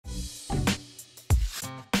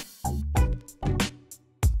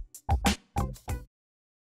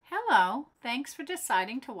thanks for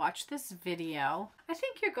deciding to watch this video. I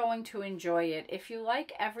think you're going to enjoy it. If you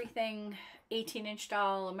like everything 18-inch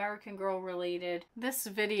doll, American Girl related, this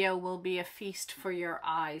video will be a feast for your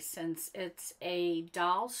eyes since it's a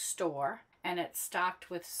doll store and it's stocked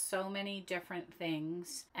with so many different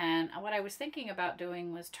things. And what I was thinking about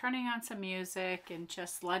doing was turning on some music and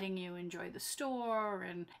just letting you enjoy the store.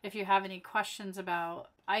 And if you have any questions about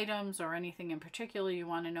items or anything in particular you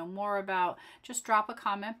want to know more about, just drop a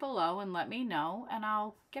comment below and let me know, and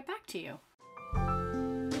I'll get back to you.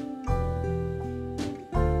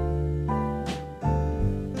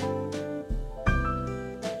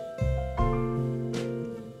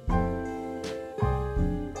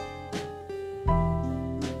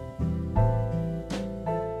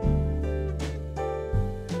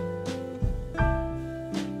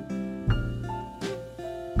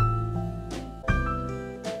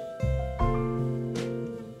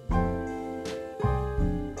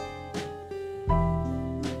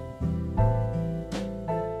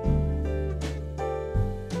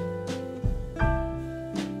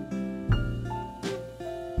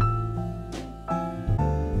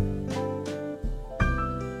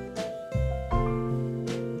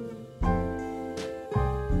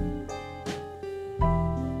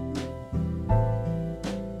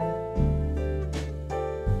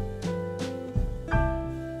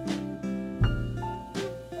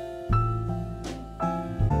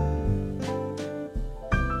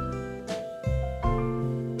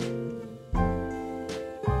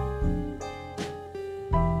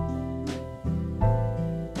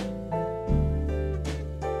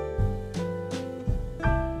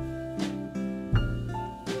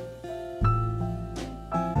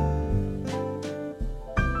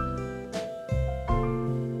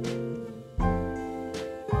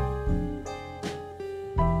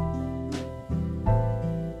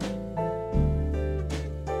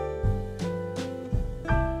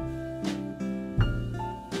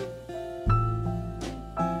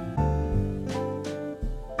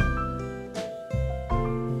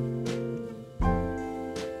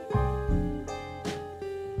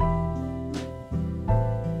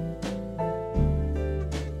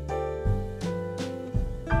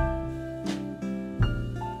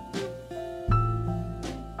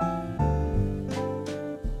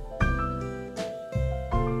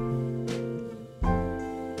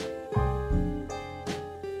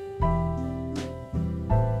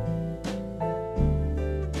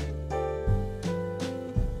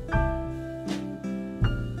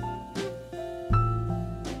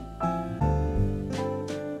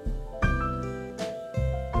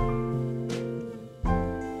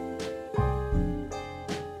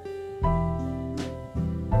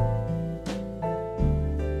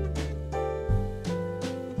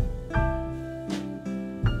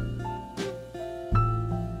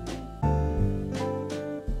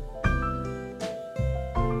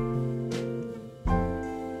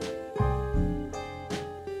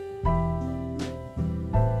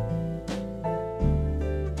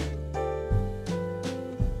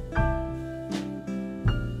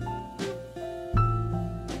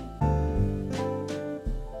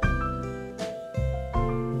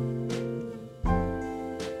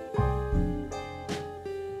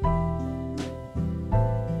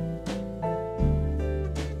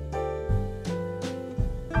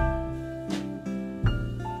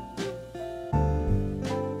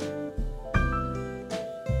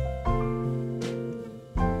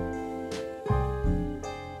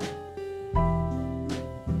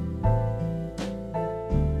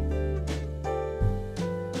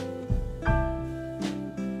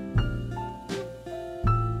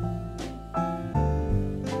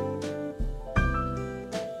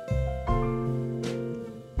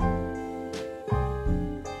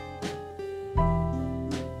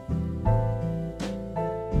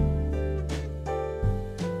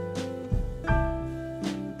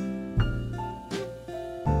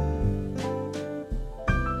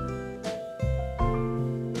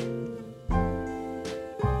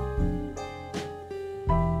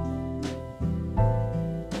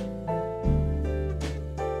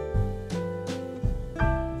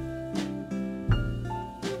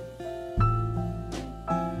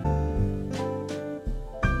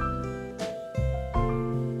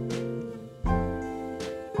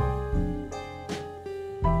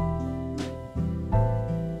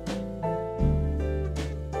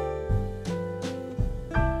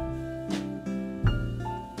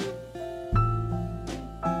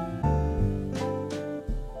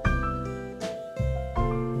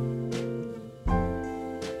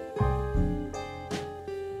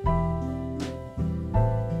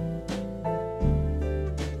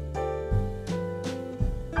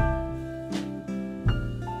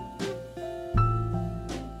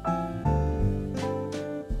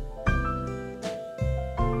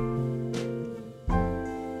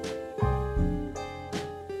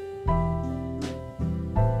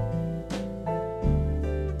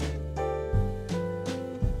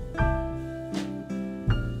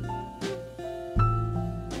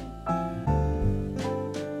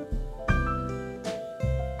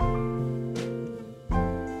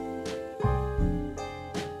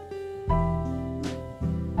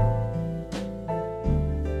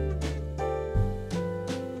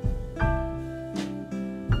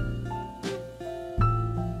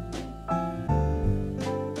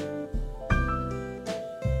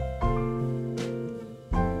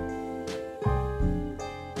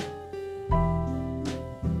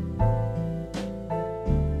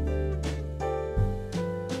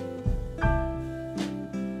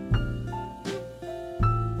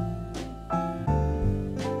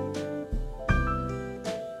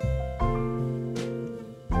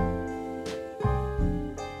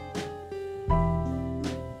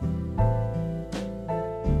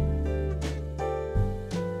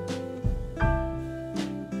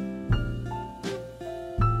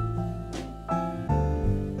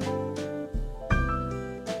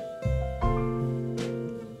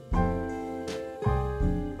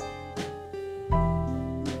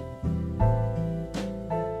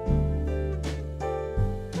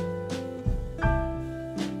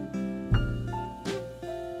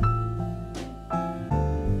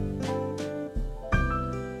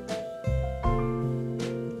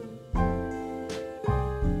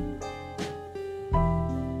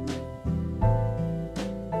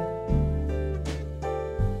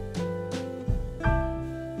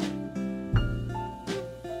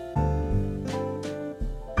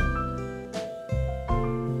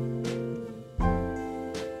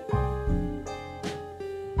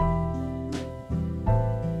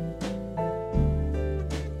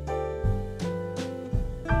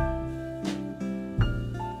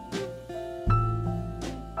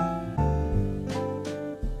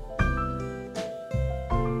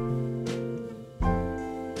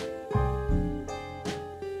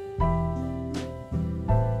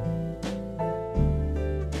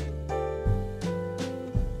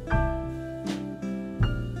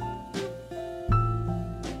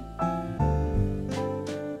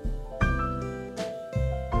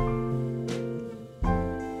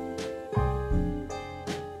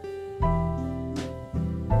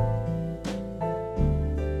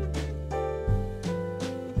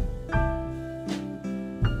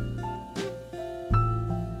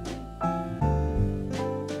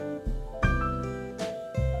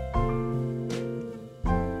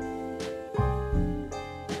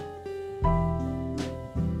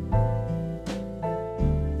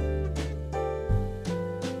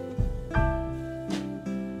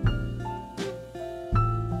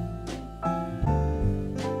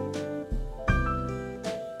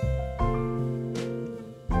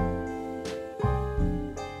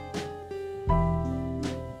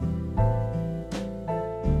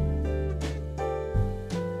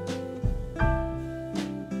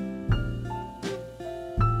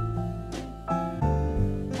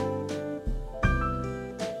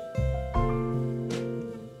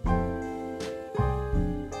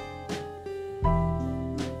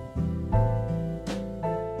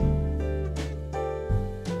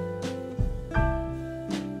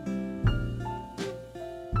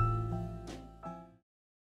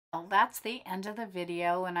 that's the end of the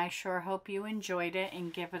video, and I sure hope you enjoyed it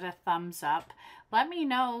and give it a thumbs up. Let me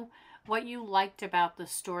know what you liked about the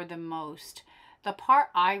store the most. The part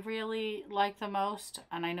I really like the most,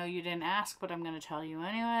 and I know you didn't ask, but I'm going to tell you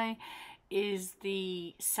anyway, is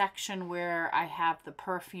the section where I have the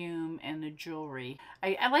perfume and the jewelry.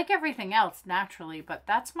 I like everything else naturally, but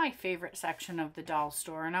that's my favorite section of the doll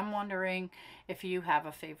store, and I'm wondering if you have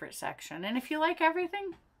a favorite section. And if you like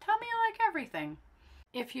everything, tell me you like everything.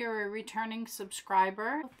 If you're a returning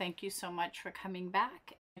subscriber, thank you so much for coming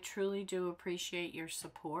back. I truly do appreciate your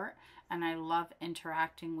support, and I love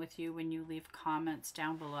interacting with you when you leave comments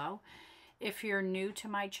down below. If you're new to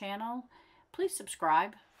my channel, please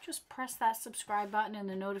subscribe. Just press that subscribe button and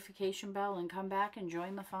the notification bell and come back and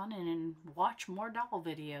join the fun and watch more doll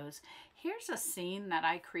videos. Here's a scene that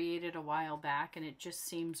I created a while back, and it just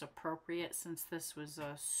seems appropriate since this was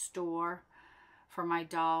a store for my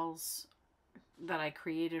dolls that I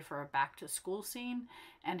created for a back to school scene.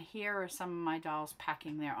 And here are some of my dolls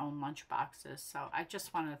packing their own lunch boxes. So I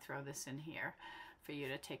just wanted to throw this in here for you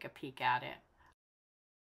to take a peek at it.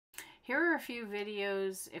 Here are a few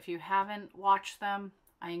videos. If you haven't watched them,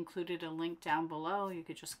 I included a link down below. You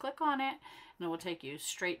could just click on it and it will take you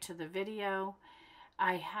straight to the video.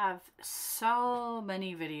 I have so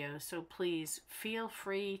many videos, so please feel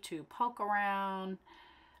free to poke around,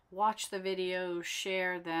 watch the videos,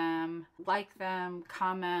 share them, like them,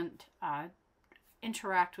 comment,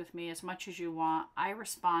 interact with me as much as you want. I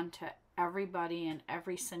respond to everybody and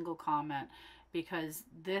every single comment because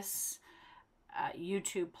this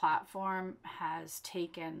YouTube platform has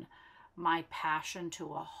taken my passion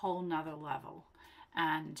to a whole nother level,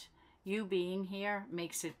 and you being here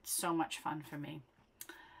makes it so much fun for me.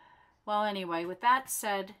 Well, anyway, with that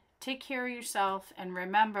said, take care of yourself and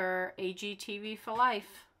remember, AGTV for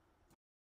life.